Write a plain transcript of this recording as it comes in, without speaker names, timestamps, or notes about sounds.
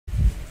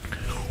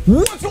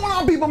What's going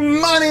on, people?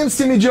 My name's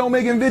Timmy Joe,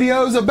 making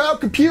videos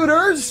about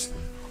computers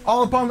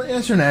all up on the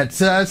internet.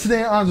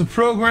 Today on the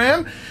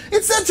program,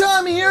 it's that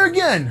time of year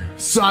again.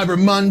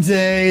 Cyber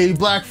Monday,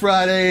 Black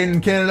Friday. In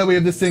Canada, we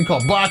have this thing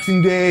called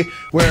Boxing Day,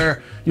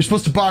 where you're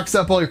supposed to box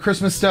up all your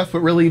Christmas stuff,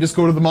 but really you just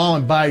go to the mall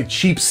and buy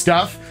cheap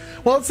stuff.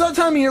 Well, it's that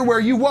time of year where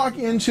you walk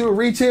into a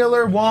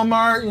retailer,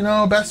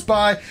 Walmart, Best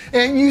Buy,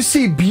 and you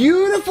see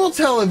beautiful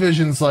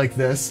televisions like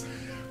this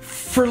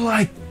for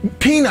like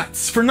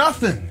peanuts, for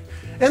nothing.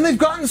 And they've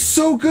gotten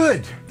so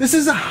good. This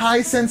is a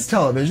Hisense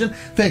television.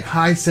 Thank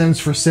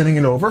Hisense for sending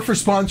it over, for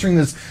sponsoring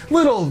this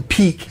little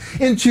peek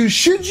into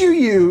should you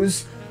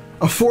use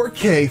a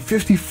 4K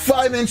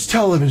 55-inch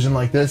television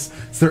like this.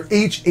 It's their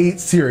H8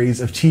 series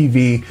of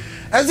TV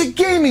as a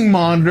gaming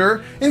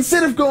monitor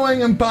instead of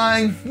going and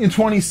buying a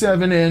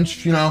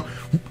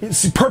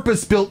 27-inch,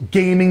 purpose-built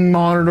gaming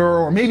monitor,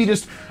 or maybe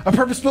just a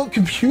purpose-built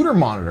computer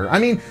monitor. I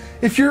mean,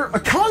 if you're a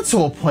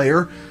console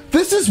player,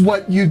 this is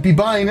what you'd be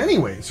buying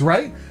anyways,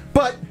 right?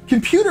 But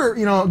computer,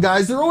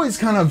 guys, they're always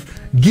kind of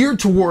geared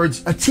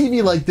towards a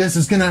TV like this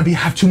is gonna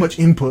have too much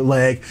input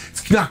lag.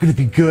 It's not gonna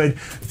be good.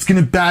 It's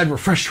gonna bad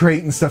refresh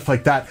rate and stuff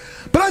like that.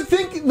 But I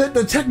think that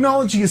the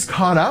technology is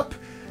caught up,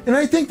 and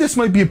I think this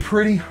might be a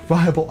pretty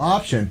viable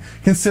option,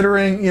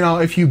 considering,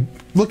 if you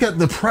look at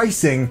the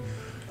pricing,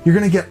 you're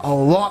gonna get a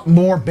lot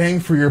more bang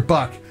for your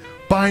buck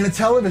buying a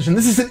television.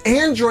 This is an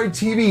Android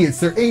TV. It's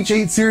their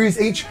H8 series,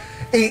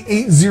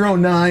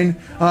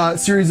 H8809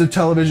 series of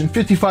television,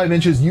 55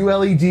 inches,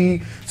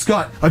 ULED. It's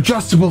got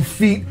adjustable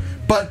feet,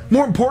 but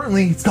more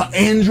importantly, it's got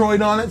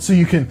Android on it, so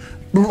you can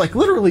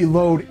literally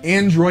load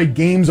Android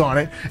games on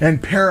it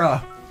and pair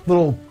a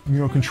little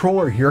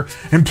controller here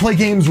and play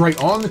games right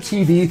on the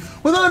TV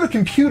without a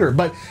computer.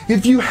 But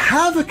if you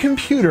have a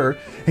computer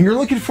and you're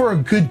looking for a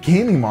good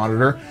gaming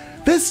monitor,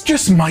 this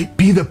just might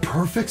be the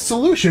perfect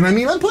solution. I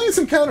mean, I'm playing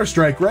some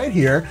Counter-Strike right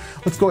here.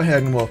 Let's go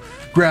ahead and we'll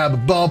grab a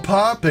ball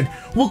pop and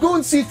we'll go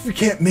and see if we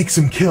can't make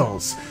some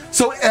kills.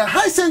 So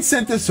Hisense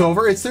sent this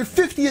over. It's their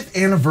 50th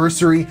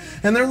anniversary,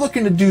 and they're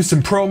looking to do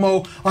some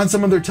promo on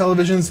some of their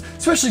televisions,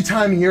 especially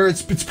time of year.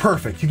 It's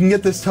perfect. You can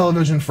get this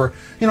television for,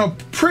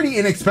 pretty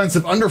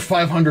inexpensive, under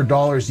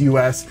 $500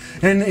 US,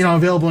 and,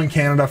 available in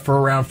Canada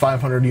for around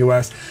 $500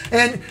 US.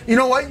 And you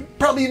know what? You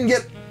probably even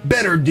get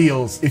better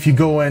deals if you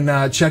go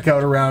and check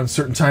out around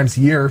certain times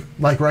of year,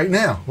 like right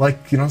now,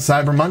 like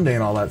Cyber Monday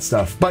and all that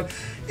stuff. But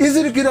is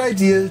it a good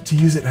idea to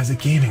use it as a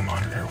gaming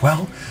monitor?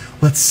 Well,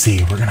 let's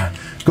see. We're gonna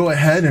go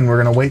ahead and we're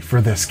gonna wait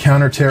for this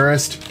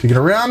counter-terrorist to get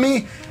around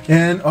me,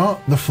 and oh,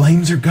 the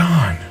flames are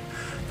gone.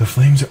 The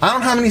flames are, I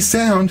don't have any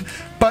sound,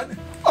 but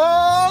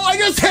oh, I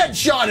just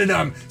headshotted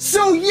him!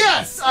 So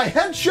yes, I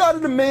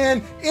headshotted a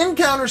man in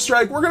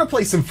Counter-Strike. We're gonna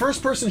play some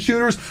first-person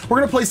shooters. We're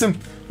gonna play some,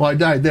 well, I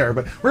died there,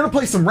 but we're gonna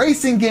play some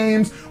racing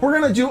games. We're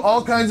gonna do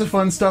all kinds of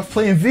fun stuff,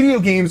 playing video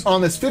games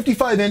on this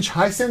 55-inch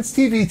Hisense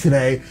TV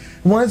today.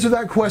 And we'll answer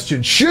that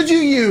question. Should you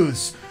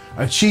use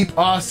a cheap,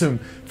 awesome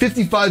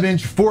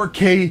 55-inch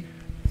 4K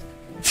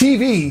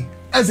TV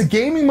as a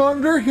gaming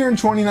monitor here in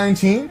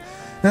 2019?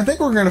 And I think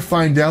we're gonna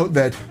find out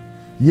that,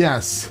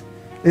 yes,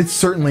 it's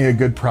certainly a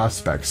good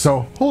prospect.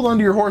 So hold on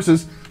to your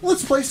horses.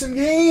 Let's play some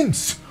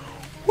games.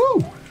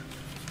 Woo!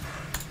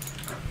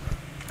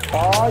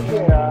 Oh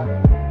yeah.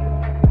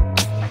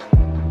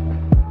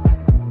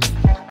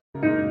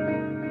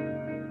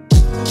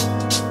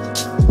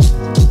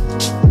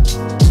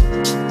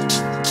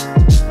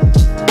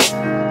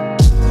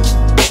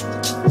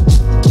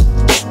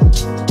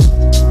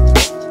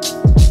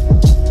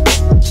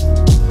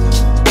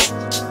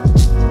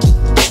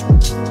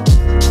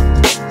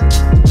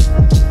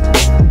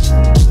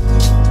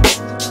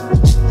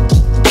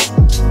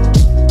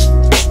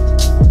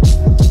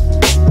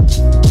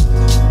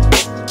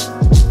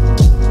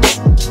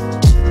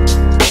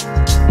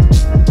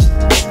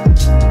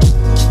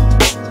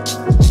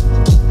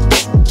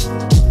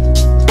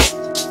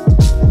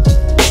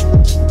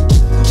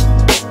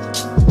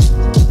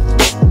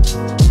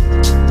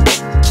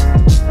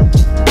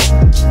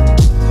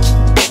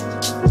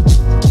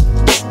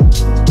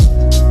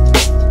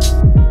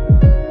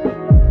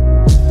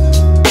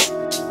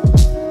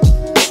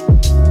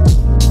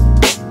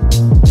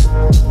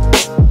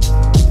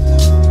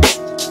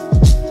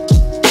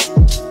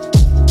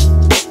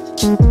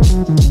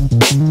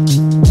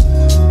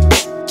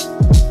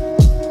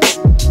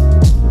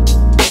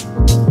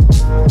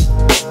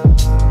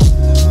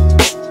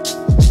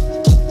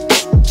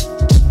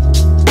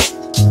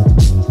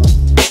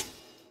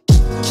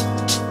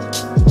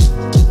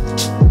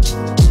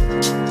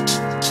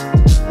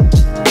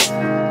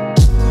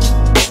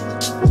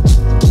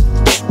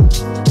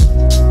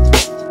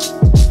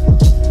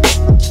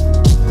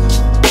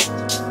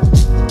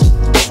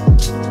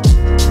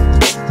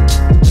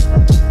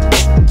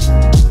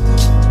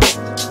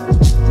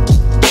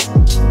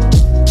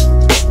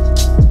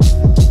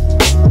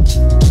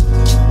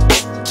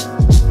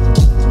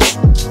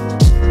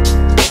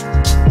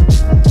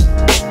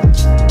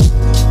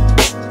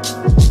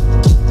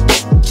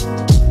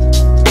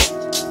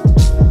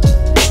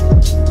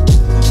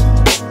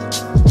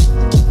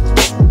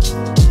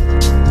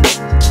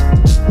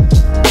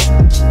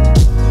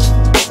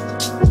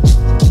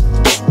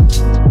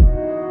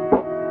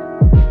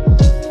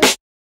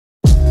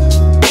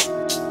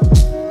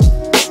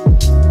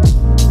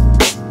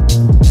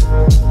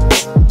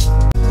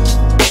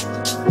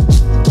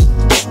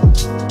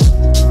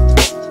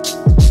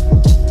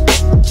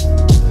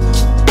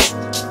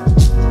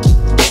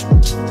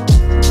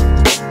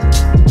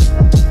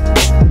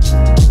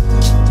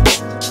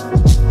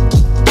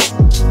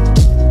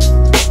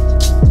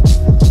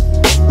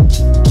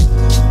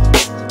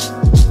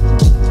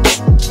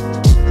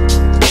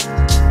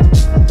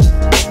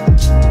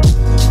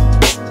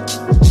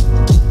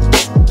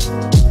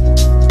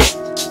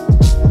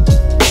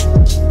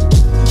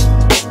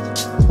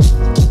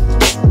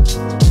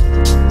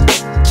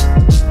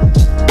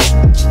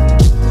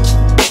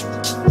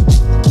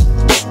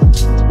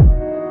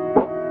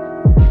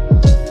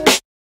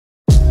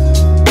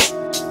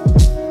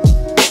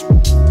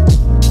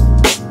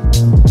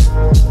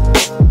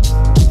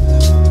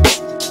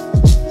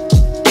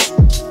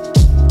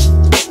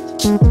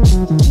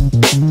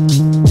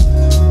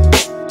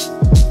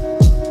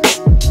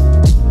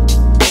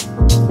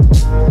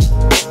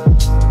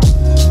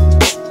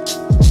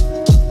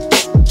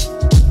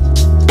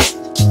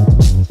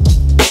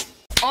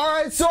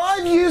 Alright, so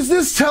I've used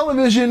this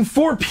television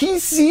for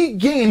PC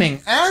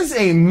gaming as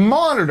a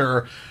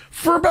monitor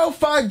for about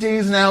 5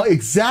 days now,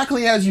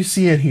 exactly as you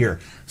see it here.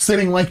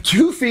 Sitting like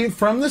 2 feet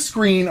from the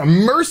screen,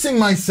 immersing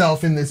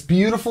myself in this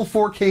beautiful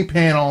 4K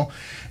panel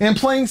and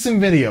playing some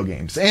video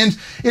games. And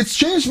it's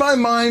changed my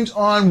mind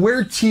on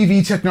where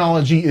TV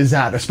technology is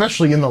at,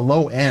 especially in the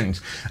low end,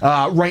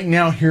 right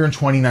now here in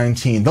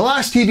 2019. The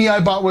last TV I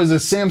bought was a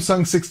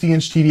Samsung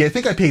 60-inch TV. I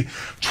think I paid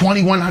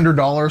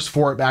 $2,100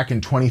 for it back in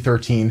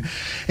 2013.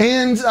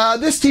 And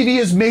this TV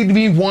has made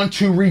me want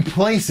to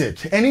replace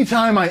it.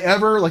 Anytime I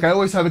I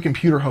always have a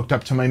computer hooked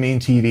up to my main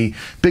TV,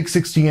 big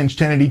 60-inch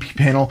 1080p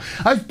panel.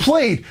 I've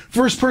played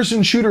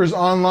first-person shooters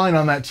online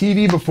on that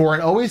TV before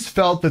and always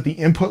felt that the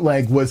input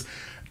lag was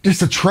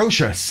just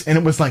atrocious, and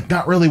it was like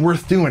not really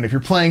worth doing. If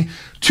you're playing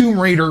Tomb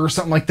Raider or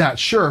something like that,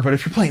 sure, but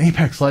if you're playing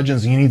Apex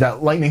Legends and you need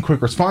that lightning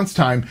quick response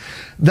time,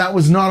 that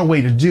was not a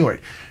way to do it.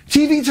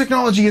 TV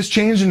technology has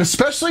changed, and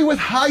especially with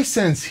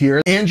Hisense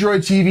here,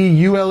 Android TV,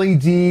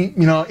 ULED,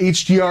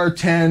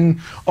 HDR10,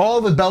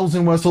 all the bells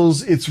and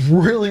whistles. It's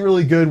really,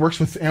 really good. Works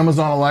with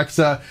Amazon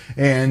Alexa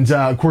and,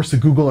 of course, the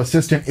Google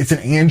Assistant. It's an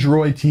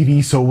Android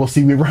TV, so we'll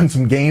see we run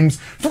some games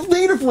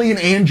natively in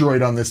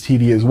Android on this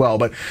TV as well.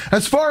 But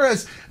as far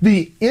as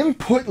the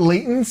input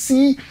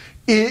latency,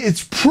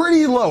 it's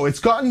pretty low. It's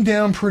gotten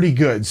down pretty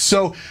good.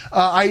 So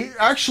I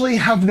actually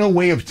have no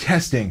way of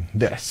testing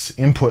this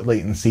input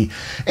latency.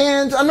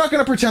 And I'm not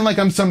going to pretend like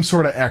I'm some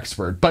sort of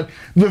expert, but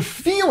the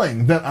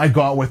feeling that I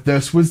got with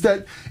this was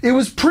that it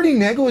was pretty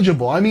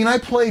negligible. I mean, I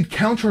played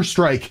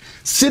Counter-Strike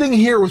sitting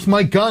here with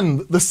my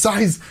gun the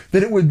size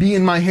that it would be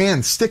in my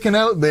hand, sticking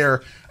out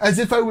there as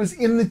if I was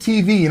in the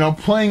TV,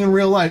 playing in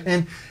real life.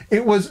 And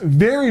it was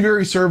very,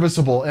 very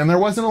serviceable, and there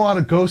wasn't a lot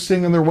of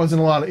ghosting and there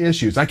wasn't a lot of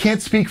issues. I can't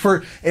speak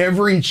for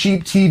every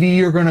cheap TV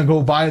you're going to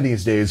go buy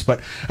these days, but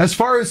as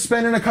far as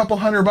spending a couple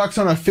 $100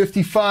 on a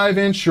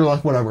 55-inch, or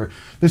like whatever,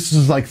 this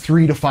is like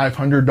 $300 to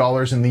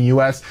 $500 in the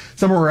US,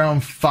 somewhere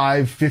around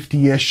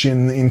 $550-ish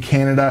in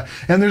Canada,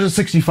 and there's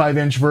a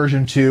 65-inch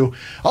version too.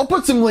 I'll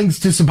put some links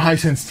to some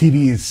Hisense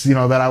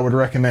TVs, that I would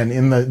recommend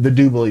in the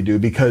doobly-doo,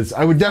 because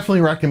I would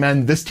definitely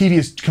recommend this TV.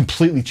 Has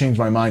completely changed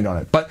my mind on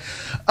it, but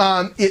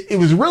it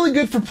was really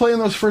good for playing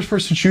those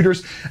first-person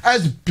shooters,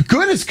 as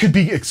good as could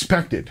be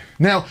expected.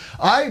 Now,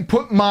 I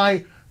put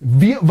my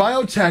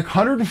Viotech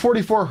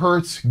 144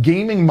 hertz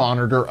gaming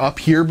monitor up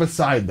here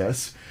beside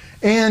this,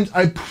 and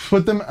I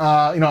put them,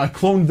 I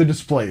cloned the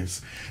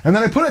displays. And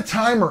then I put a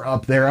timer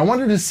up there. I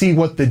wanted to see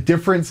what the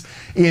difference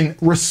in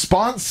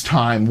response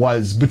time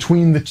was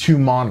between the two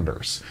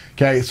monitors.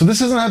 Okay, so this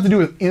doesn't have to do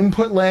with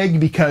input lag,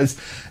 because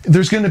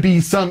there's going to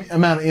be some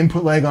amount of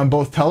input lag on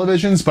both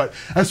televisions, but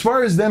as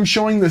far as them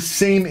showing the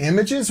same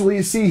images, well,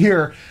 you see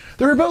here,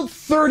 they're about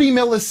 30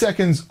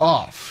 milliseconds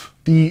off.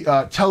 The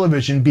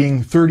television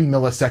being 30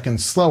 milliseconds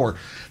slower.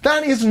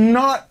 That is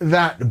not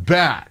that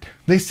bad.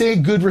 They say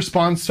good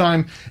response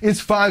time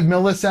is 5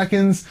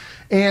 milliseconds,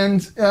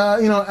 and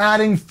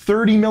adding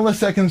 30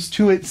 milliseconds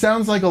to it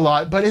sounds like a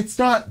lot, but it's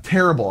not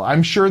terrible.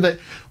 I'm sure that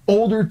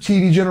older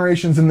TV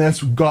generations in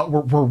this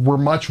were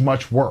much,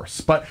 much worse.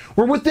 But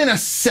we're within a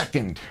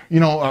second,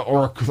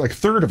 or like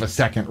third of a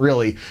second,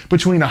 really,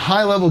 between a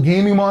high-level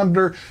gaming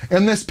monitor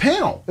and this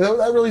panel.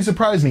 That really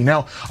surprised me.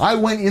 Now, I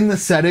went in the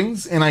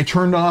settings and I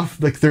turned off,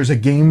 there's a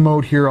game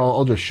mode here.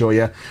 I'll just show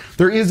you.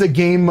 There is a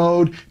game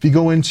mode. If you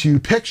go into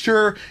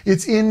picture,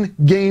 it's in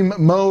game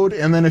mode.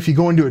 And then if you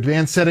go into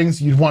advanced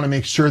settings, you'd want to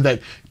make sure that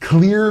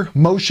clear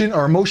motion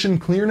or motion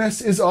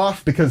clearness is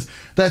off, because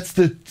that's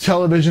the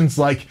television's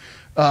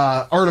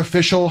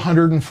artificial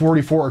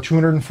 144 or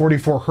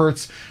 244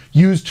 hertz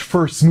used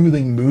for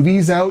smoothing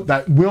movies out.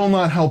 That will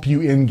not help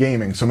you in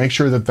gaming, so make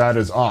sure that that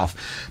is off.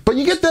 But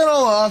you get that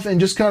all off and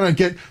just kind of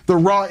get the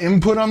raw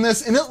input on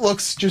this, and it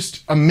looks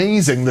just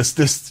amazing.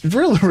 This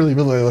really, really,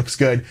 really looks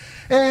good.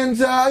 And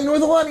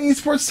with a lot of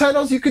esports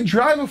titles, you could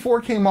drive a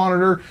 4K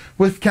monitor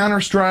with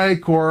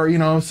Counter-Strike or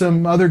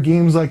some other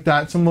games like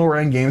that, some lower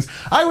end games.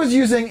 I was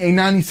using a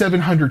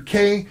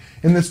 9700K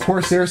in this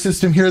Corsair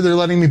system here. They're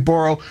letting me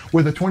borrow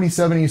with a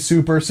 2070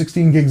 Super,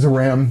 16 gigs of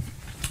RAM.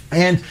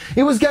 And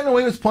it was getting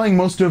away with playing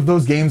most of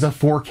those games at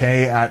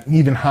 4K at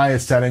even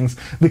highest settings.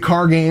 The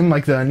car game,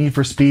 like the Need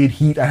for Speed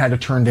Heat, I had to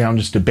turn down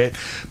just a bit.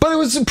 But it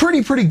was a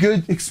pretty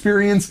good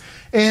experience.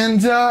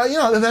 And,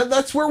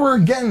 that's where we're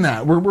getting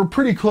at. We're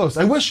pretty close.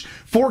 I wish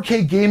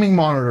 4K gaming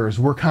monitors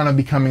were kind of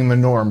becoming the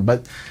norm,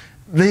 but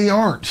they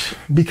aren't,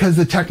 because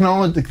the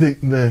technology,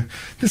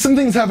 some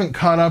things haven't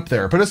caught up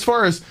there. But as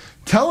far as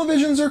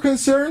televisions are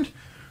concerned,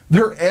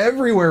 they're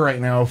everywhere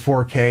right now,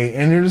 4K,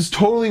 and it is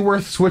totally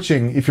worth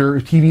switching if your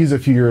TV is a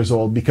few years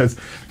old, because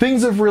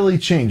things have really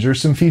changed.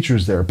 There's some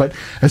features there. But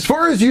as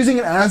far as using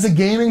it as a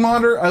gaming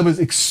monitor, I was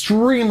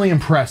extremely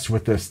impressed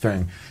with this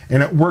thing,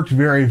 and it worked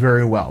very,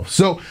 very well.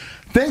 So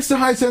thanks to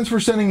Hisense for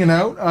sending it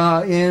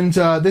out,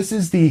 this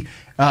is the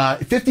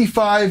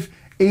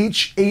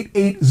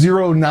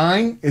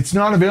 55H8809. It's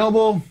not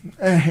available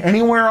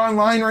anywhere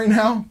online right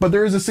now, but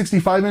there is a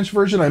 65-inch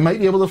version I might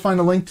be able to find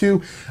a link to,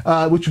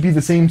 which would be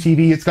the same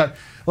TV. It's got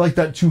like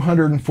that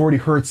 240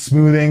 hertz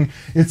smoothing.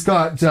 It's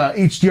got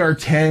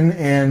HDR10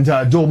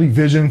 and Dolby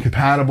Vision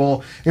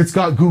compatible. It's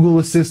got Google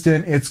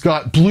Assistant. It's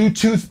got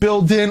Bluetooth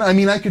built in. I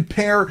mean, I could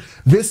pair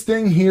this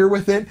thing here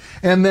with it.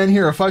 And then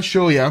here, if I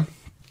show you,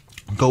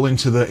 go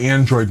into the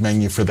Android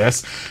menu for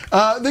this.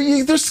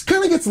 There's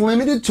kind of gets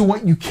limited to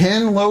what you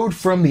can load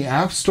from the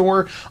App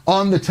Store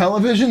on the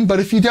television,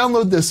 but if you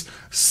download this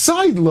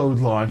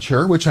Sideload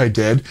launcher, which I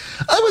did,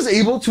 I was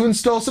able to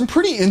install some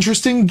pretty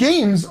interesting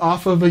games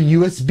off of a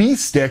USB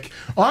stick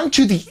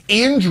onto the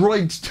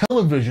Android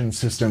television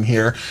system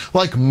here,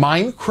 like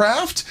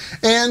Minecraft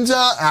and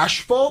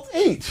Asphalt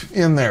 8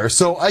 in there.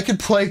 So I could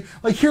play,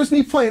 like here's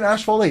me playing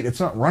Asphalt 8.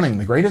 It's not running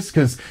the greatest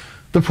because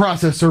the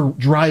processor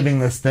driving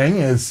this thing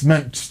is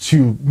meant to,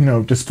 you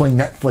know, display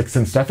Netflix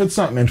and stuff. It's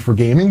not meant for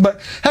gaming,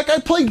 but heck, I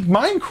played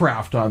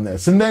Minecraft on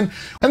this. And then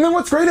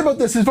what's great about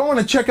this is if I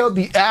want to check out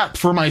the app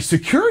for my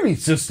security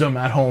system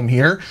at home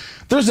here,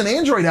 there's an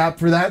Android app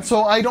for that,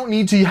 so I don't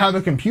need to have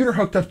a computer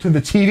hooked up to the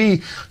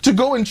TV to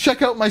go and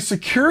check out my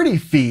security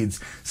feeds.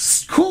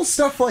 Cool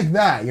stuff like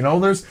that, you know?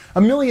 There's a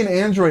million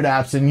Android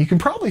apps, and you can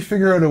probably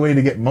figure out a way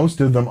to get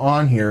most of them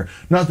on here.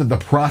 Not that the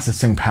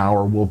processing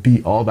power will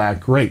be all that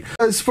great.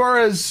 As far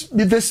as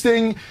this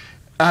thing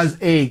as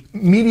a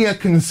media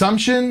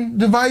consumption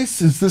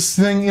device, is this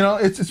thing, you know,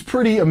 it's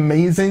pretty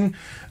amazing.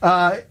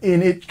 And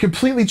it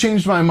completely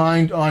changed my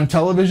mind on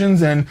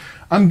televisions, and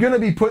I'm gonna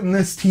be putting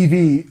this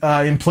TV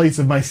in place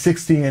of my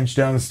 60-inch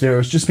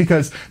downstairs just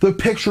because the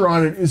picture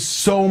on it is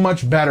so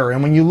much better.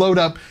 And when you load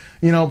up,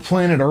 you know,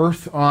 Planet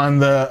Earth on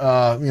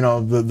the, you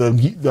know, the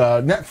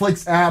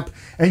Netflix app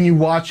and you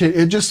watch it,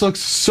 it just looks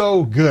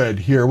so good.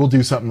 Here, we'll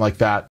do something like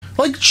that.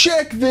 Like,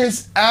 check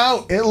this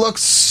out. It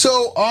looks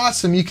so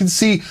awesome. You can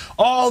see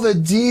all the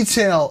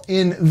detail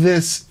in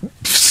this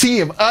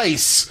sea of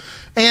ice.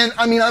 And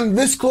I mean, I'm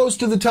this close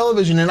to the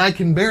television and I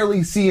can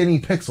barely see any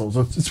pixels.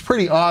 It's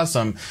pretty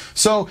awesome.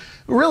 So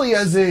really,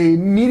 as a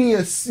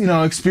media, you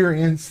know,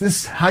 experience,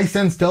 this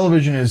Hisense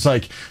television is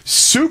like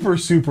super,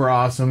 super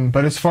awesome.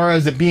 But as far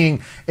as it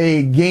being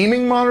a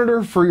gaming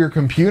monitor for your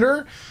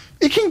computer,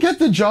 it can get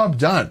the job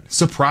done,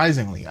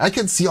 surprisingly. I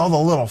can see all the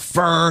little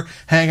fur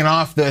hanging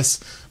off this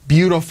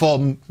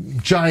beautiful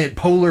giant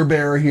polar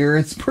bear here.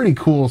 It's pretty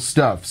cool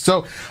stuff.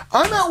 So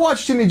I'm at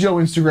Watch Timmy Joe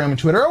Instagram and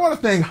Twitter. I want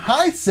to thank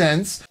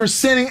Hisense for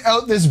sending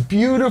out this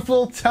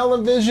beautiful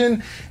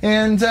television,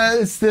 and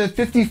it's the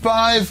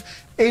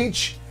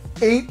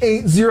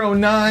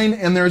 55H8809,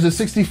 and there's a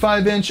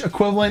 65-inch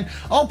equivalent.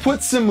 I'll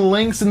put some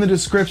links in the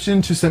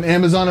description to some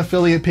Amazon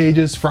affiliate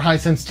pages for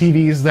Hisense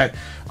TVs that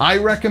I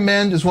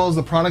recommend, as well as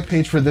the product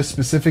page for this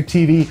specific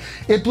TV.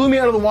 It blew me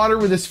out of the water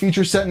with this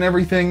feature set and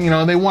everything. You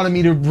know, they wanted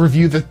me to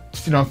review the,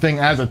 you know, thing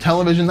as a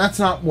television. That's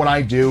not what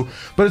I do.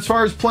 But as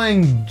far as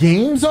playing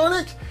games on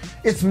it,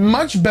 it's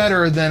much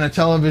better than a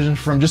television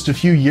from just a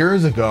few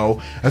years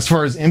ago as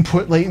far as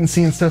input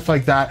latency and stuff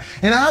like that.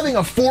 And having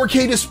a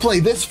 4K display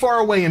this far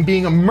away and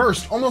being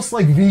immersed almost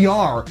like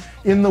VR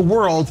in the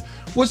world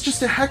was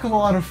just a heck of a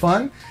lot of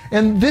fun.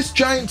 And this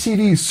giant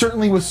TV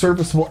certainly was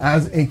serviceable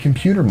as a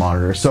computer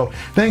monitor. So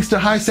thanks to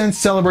Hisense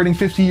celebrating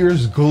 50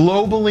 years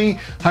globally,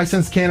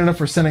 Hisense Canada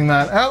for sending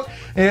that out.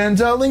 And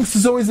links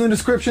as always in the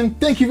description.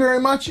 Thank you very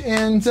much.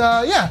 And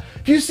yeah,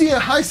 if you see a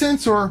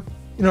Hisense or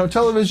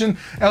television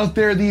out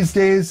there these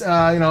days,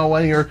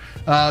 when you're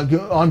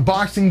on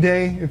Boxing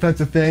Day, if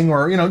that's a thing,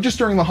 or, just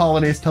during the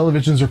holidays,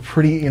 televisions are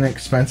pretty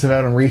inexpensive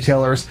out on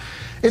retailers.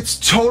 It's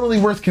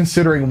totally worth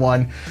considering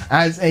one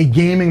as a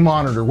gaming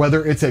monitor,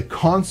 whether it's a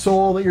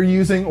console that you're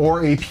using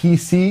or a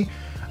PC.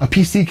 A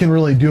PC can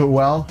really do it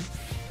well.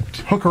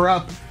 Hook her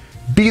up,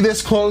 be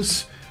this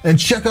close, and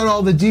check out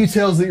all the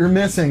details that you're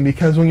missing,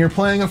 because when you're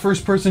playing a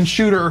first-person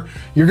shooter,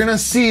 you're gonna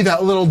see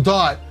that little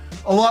dot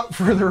a lot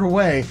further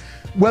away.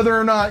 Whether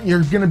or not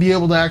you're going to be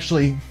able to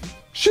actually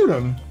shoot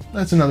them,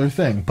 that's another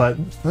thing. But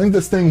I think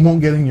this thing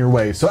won't get in your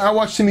way. So I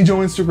watch Timmy Joe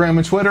Instagram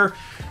and Twitter.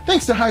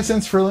 Thanks to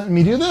Hisense for letting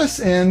me do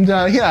this. And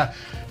yeah,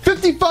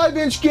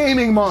 55-inch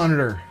gaming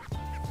monitor.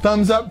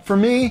 Thumbs up for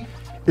me.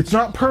 It's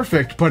not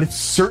perfect, but it's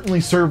certainly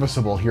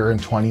serviceable here in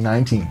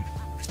 2019.